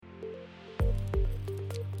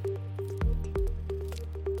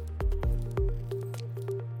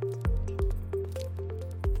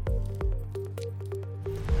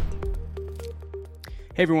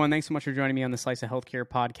Hey everyone, thanks so much for joining me on the Slice of Healthcare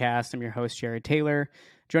podcast. I'm your host, Jared Taylor.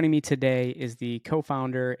 Joining me today is the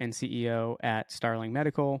co-founder and CEO at Starling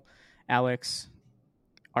Medical, Alex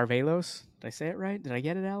Arevalos. Did I say it right? Did I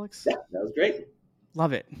get it, Alex? Yeah, that was great.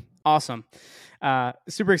 Love it. Awesome.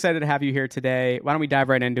 Super excited to have you here today. Why don't we dive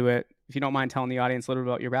right into it? If you don't mind telling the audience a little bit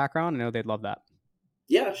about your background, I know they'd love that.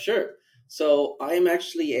 Yeah, sure. So I am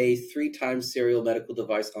actually a three-time serial medical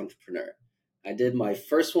device entrepreneur. I did my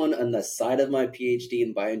first one on the side of my PhD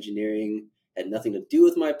in bioengineering. Had nothing to do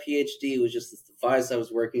with my PhD. It was just this device I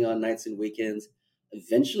was working on nights and weekends.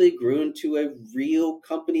 Eventually grew into a real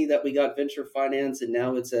company that we got venture finance, and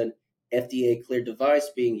now it's an FDA cleared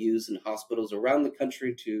device being used in hospitals around the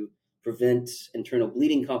country to prevent internal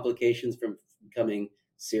bleeding complications from becoming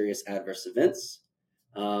serious adverse events.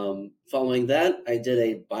 Following that, I did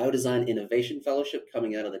a biodesign innovation fellowship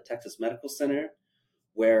coming out of the Texas Medical Center,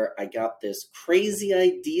 where I got this crazy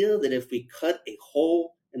idea that if we cut a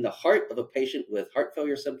hole in the heart of a patient with heart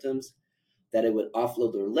failure symptoms, that it would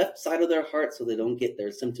offload their left side of their heart so they don't get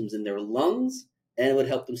their symptoms in their lungs, and it would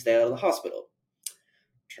help them stay out of the hospital.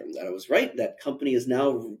 Turns out I was right. That company has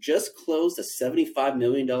now just closed a $75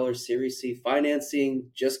 million Series C financing,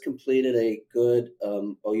 just completed a good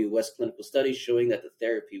OUS clinical study showing that the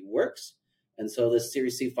therapy works. And so this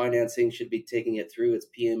Series C financing should be taking it through its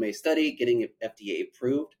PMA study, getting it FDA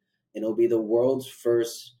approved, and it'll be the world's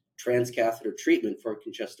first transcatheter treatment for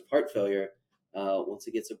congestive heart failure once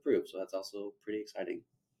it gets approved. So that's also pretty exciting.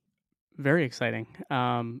 Very exciting.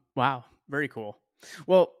 Wow, very cool.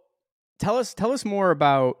 Well, tell us more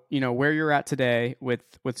about where you're at today with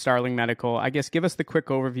Starling Medical. I guess give us the quick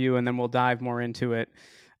overview, and then we'll dive more into it.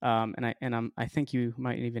 I think you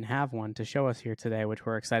might even have one to show us here today, which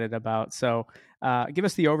we're excited about. So, give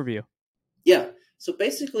us the overview. Yeah. So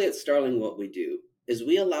basically, at Starling, what we do is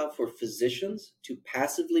we allow for physicians to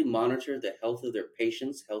passively monitor the health of their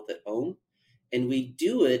patients' health at home. And we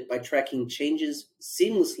do it by tracking changes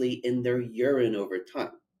seamlessly in their urine over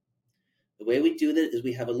time. The way we do that is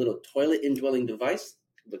we have a little toilet indwelling device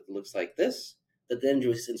that looks like this, that then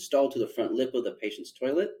is installed to the front lip of the patient's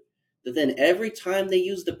toilet. That then every time they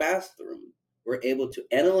use the bathroom, we're able to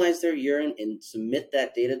analyze their urine and submit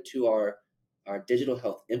that data to our digital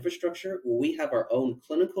health infrastructure. We have our own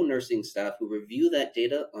clinical nursing staff who review that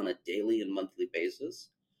data on a daily and monthly basis.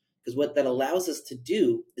 Because what that allows us to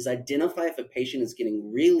do is identify if a patient is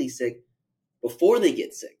getting really sick before they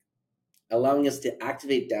get sick, allowing us to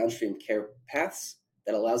activate downstream care paths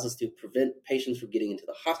that allows us to prevent patients from getting into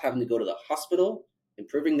having to go to the hospital,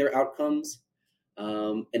 improving their outcomes,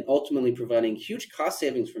 and ultimately providing huge cost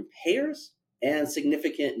savings from payers and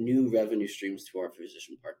significant new revenue streams to our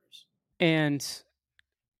physician partners. And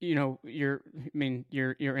you're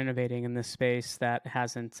innovating in this space that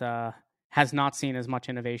has not seen as much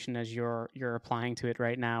innovation as you're applying to it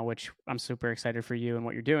right now, which I'm super excited for you and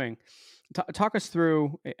what you're doing. Talk us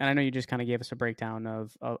through, and I know you just kind of gave us a breakdown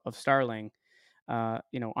of Starling. On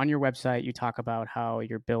your website, you talk about how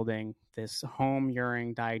you're building this home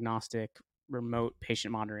urine diagnostic remote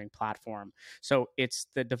patient monitoring platform. So it's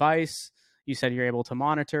the device. You said you're able to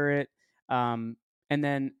monitor it, and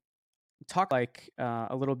then talk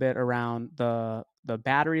a little bit around the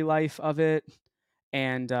battery life of it,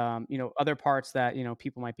 and other parts that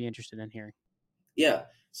people might be interested in hearing. Yeah.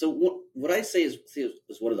 So what I say is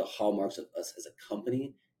one of the hallmarks of us as a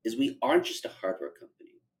company is we aren't just a hardware company.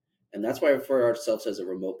 And that's why I refer ourselves as a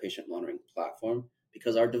remote patient monitoring platform,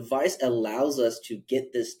 because our device allows us to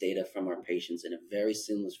get this data from our patients in a very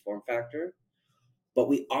seamless form factor. But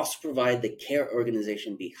we also provide the care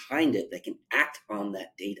organization behind it that can act on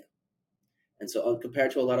that data. And so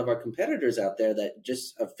compared to a lot of our competitors out there that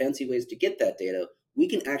just have fancy ways to get that data, we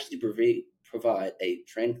can actually provide a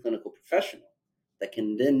trained clinical professional that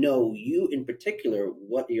can then know you in particular,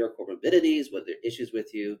 what are your comorbidities, what are the issues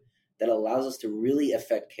with you, that allows us to really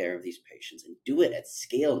affect care of these patients and do it at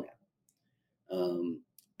scale now.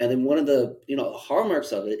 And then one of the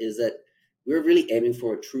hallmarks of it is that we're really aiming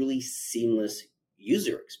for a truly seamless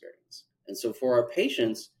user experience. And so for our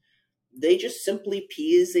patients, they just simply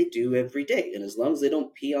pee as they do every day. And as long as they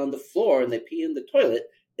don't pee on the floor and they pee in the toilet,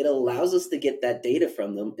 it allows us to get that data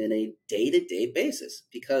from them in a day-to-day basis,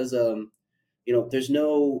 because there's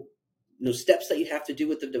no steps that you have to do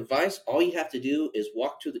with the device. All you have to do is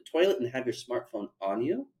walk to the toilet and have your smartphone on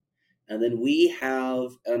you. And then we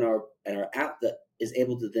have our app that is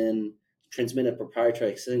able to then transmit a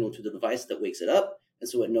proprietary signal to the device that wakes it up. And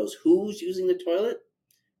so it knows who's using the toilet.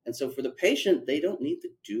 And so for the patient, they don't need to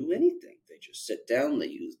do anything. They just sit down, they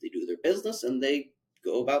do their business, and they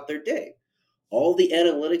go about their day. All the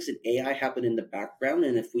analytics and AI happen in the background.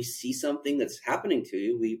 And if we see something that's happening to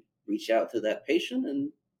you, we reach out to that patient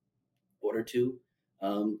in order to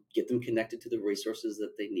get them connected to the resources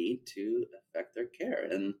that they need to affect their care.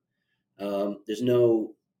 And there's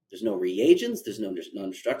no reagents, there's no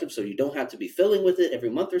non-destructive, so you don't have to be filling with it every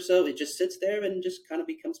month or so. It just sits there and just kind of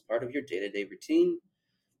becomes part of your day-to-day routine.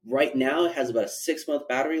 Right now, it has about a 6-month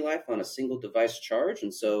battery life on a single device charge,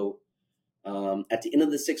 and so at the end of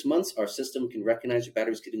the 6 months, our system can recognize your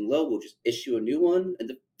battery's getting low. We'll just issue a new one. In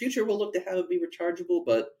the future, we'll look to have it be rechargeable,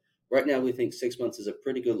 but right now, we think 6 months is a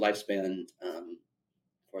pretty good lifespan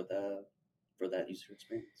for the for that user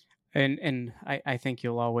experience. And I think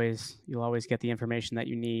you'll always get the information that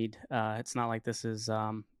you need. It's not like this is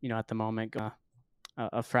at the moment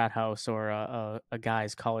a frat house or a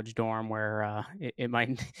guy's college dorm where it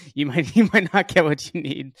might you might not get what you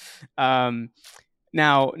need. Um,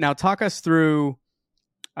 now talk us through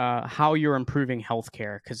how you're improving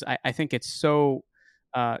healthcare, because I think it's so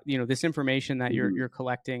this information that you're Mhm. you're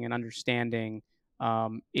collecting and understanding,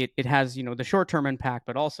 it has the short term impact,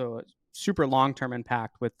 but also a super long term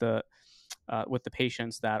impact with the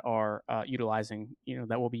patients that are utilizing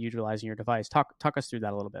that will be utilizing your device. Talk us through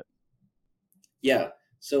that a little bit. Yeah.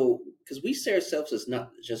 So, because we see ourselves as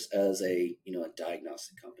not just as a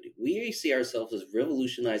diagnostic company, we see ourselves as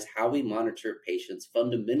revolutionize how we monitor patients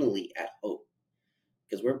fundamentally at home.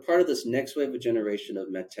 Because we're part of this next wave of generation of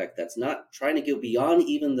medtech that's not trying to go beyond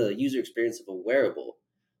even the user experience of a wearable,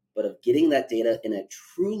 but of getting that data in a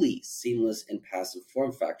truly seamless and passive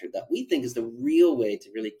form factor that we think is the real way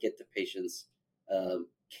to really get the patient's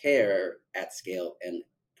care at scale and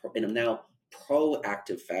in a now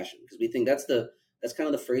proactive fashion. Because we think that's kind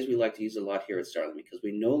of the phrase we like to use a lot here at Starling, because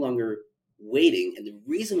we no longer waiting, and the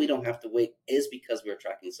reason we don't have to wait is because we're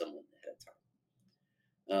tracking someone ahead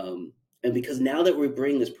of time. And because now that we're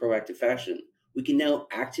bringing this proactive fashion, we can now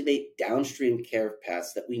activate downstream care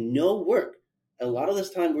paths that we know work. A lot of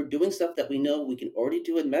this time, we're doing stuff that we know we can already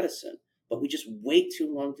do in medicine, but we just wait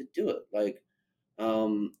too long to do it. Like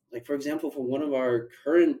for example, for one of our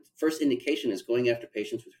current first indication is going after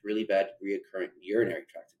patients with really bad recurrent urinary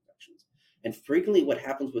tract infections. And frequently, what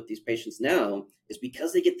happens with these patients now is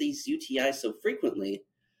because they get these UTIs so frequently,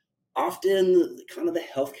 often kind of the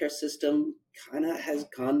healthcare system kind of has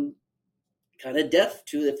gone kind of deaf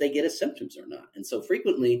to if they get a symptoms or not. And so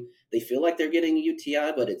frequently they feel like they're getting a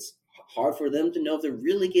UTI, but it's hard for them to know if they're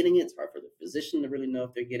really getting it. It's hard for the physician to really know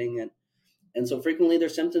if they're getting it. And so frequently their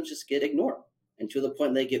symptoms just get ignored, and to the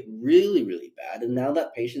point they get really, really bad. And now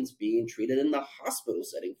that patient's being treated in the hospital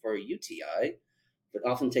setting for a UTI, it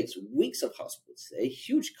often takes weeks of hospital stay,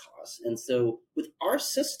 huge costs. And so with our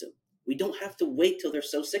system, we don't have to wait till they're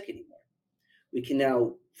so sick anymore. We can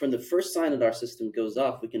now, from the first sign that our system goes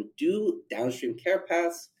off, we can do downstream care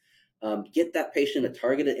paths, get that patient a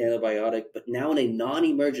targeted antibiotic, but now in a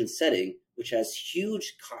non-emergent setting, which has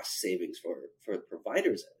huge cost savings for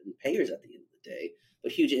providers and payers at the end of the day,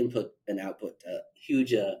 but huge input and output,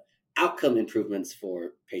 huge outcome improvements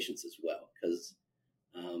for patients as well. Because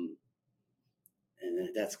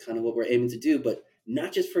and that's kind of what we're aiming to do, but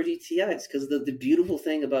not just for DTIs. Because the beautiful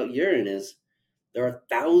thing about urine is there are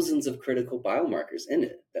thousands of critical biomarkers in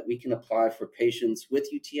it that we can apply for patients with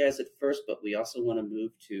UTIs at first, but we also want to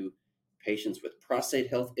move to patients with prostate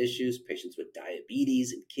health issues, patients with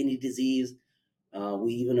diabetes and kidney disease.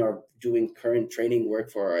 We even are doing current training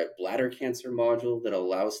work for our bladder cancer module that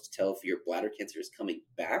allows us to tell if your bladder cancer is coming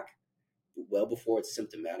back well before it's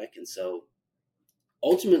symptomatic. And so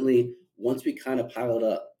ultimately, once we kind of pile it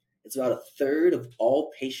up, it's about a third of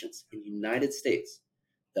all patients in the United States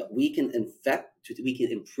that we can we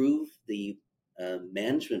can improve the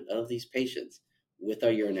management of these patients with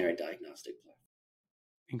our urinary diagnostic platform.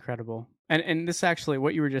 Incredible. And this actually,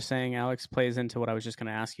 what you were just saying, Alex, plays into what I was just going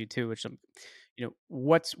to ask you too, which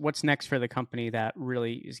what's next for the company that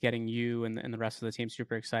really is getting you and the rest of the team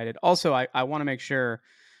super excited. Also, I want to make sure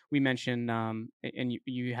we mention and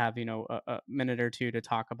you have a minute or two to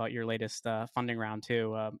talk about your latest funding round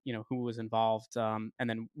too. Who was involved, and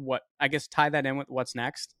then what, I guess, tie that in with what's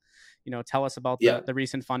next. Tell us about Yeah, the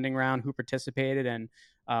recent funding round, who participated, and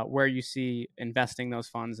where you see investing those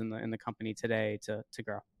funds in the company today to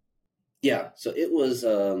grow. yeah. So it was.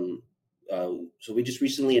 So we just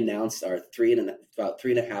recently announced our about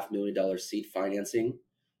 $3.5 million seed financing.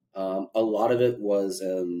 A lot of it was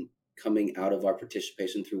coming out of our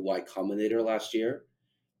participation through Y Combinator last year.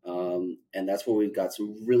 And that's where we've got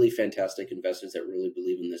some really fantastic investors that really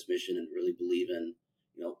believe in this mission and really believe in,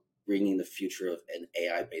 bringing the future of an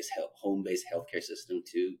AI-based home-based healthcare system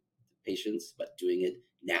to patients, but doing it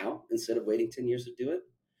now instead of waiting 10 years to do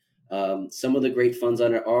it. Some of the great funds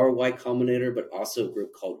on it are Y Combinator, but also a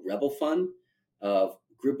group called Rebel Fund, a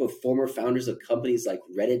group of former founders of companies like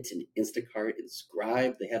Reddit and Instacart and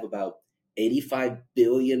Scribe. They have about $85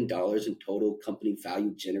 billion in total company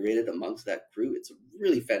value generated amongst that crew. It's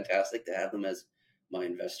really fantastic to have them as my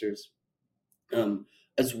investors,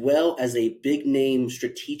 as well as a big name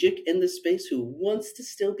strategic in this space who wants to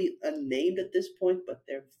still be unnamed at this point, but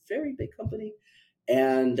they're a very big company.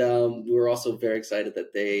 And we're also very excited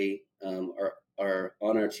that they are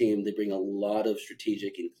on our team. They bring a lot of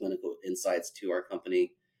strategic and clinical insights to our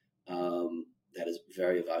company that is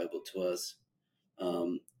very valuable to us,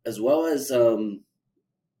 as well as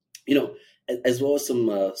you know, as well as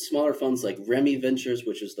some smaller funds like Remy Ventures,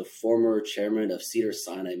 which is the former chairman of Cedar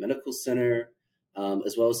Sinai Medical Center,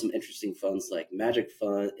 as well as some interesting funds like Magic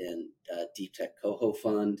Fund and Deep Tech Coho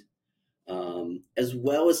Fund, as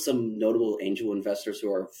well as some notable angel investors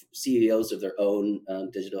who are CEOs of their own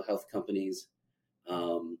digital health companies,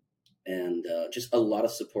 and just a lot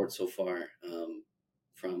of support so far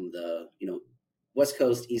from the West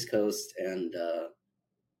Coast, East Coast, and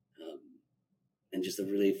just a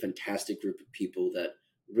really fantastic group of people that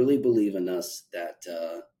really believe in us. That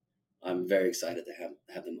I'm very excited to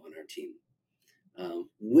have them on our team.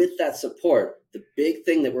 With that support, the big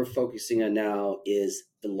thing that we're focusing on now is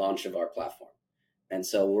the launch of our platform. And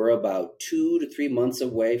so we're about 2 to 3 months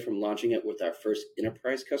away from launching it with our first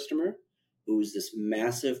enterprise customer, who's this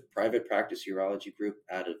massive private practice urology group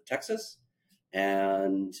out of Texas.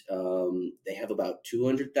 And they have about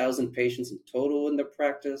 200,000 patients in total in their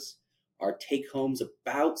practice. Our take home's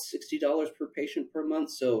about $60 per patient per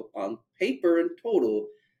month. So on paper in total,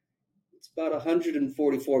 it's about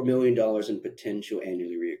 $144 million in potential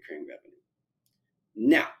annually recurring revenue.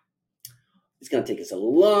 Now, it's going to take us a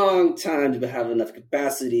long time to have enough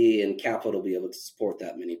capacity and capital to be able to support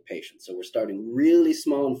that many patients. So we're starting really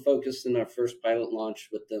small and focused in our first pilot launch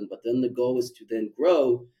with them. But then the goal is to then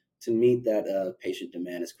grow to meet that patient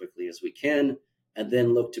demand as quickly as we can, and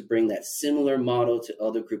then look to bring that similar model to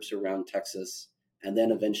other groups around Texas, and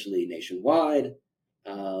then eventually nationwide,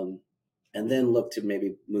 and then look to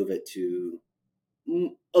maybe move it to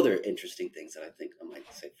other interesting things that I think I might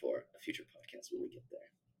say for a future podcast when we get there.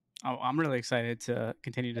 Oh, I'm really excited to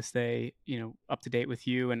continue to stay, up to date with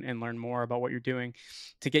you and learn more about what you're doing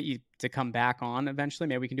to get you to come back on eventually.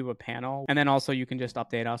 Maybe we can do a panel, and then also you can just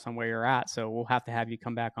update us on where you're at. So we'll have to have you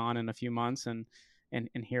come back on in a few months and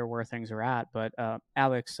hear where things are at. But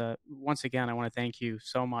Alex, once again, I want to thank you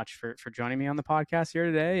so much for joining me on the podcast here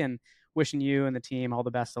today, and wishing you and the team all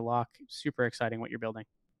the best of luck. Super exciting what you're building.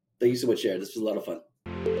 Thank you so much, Jared. This was a lot of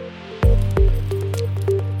fun.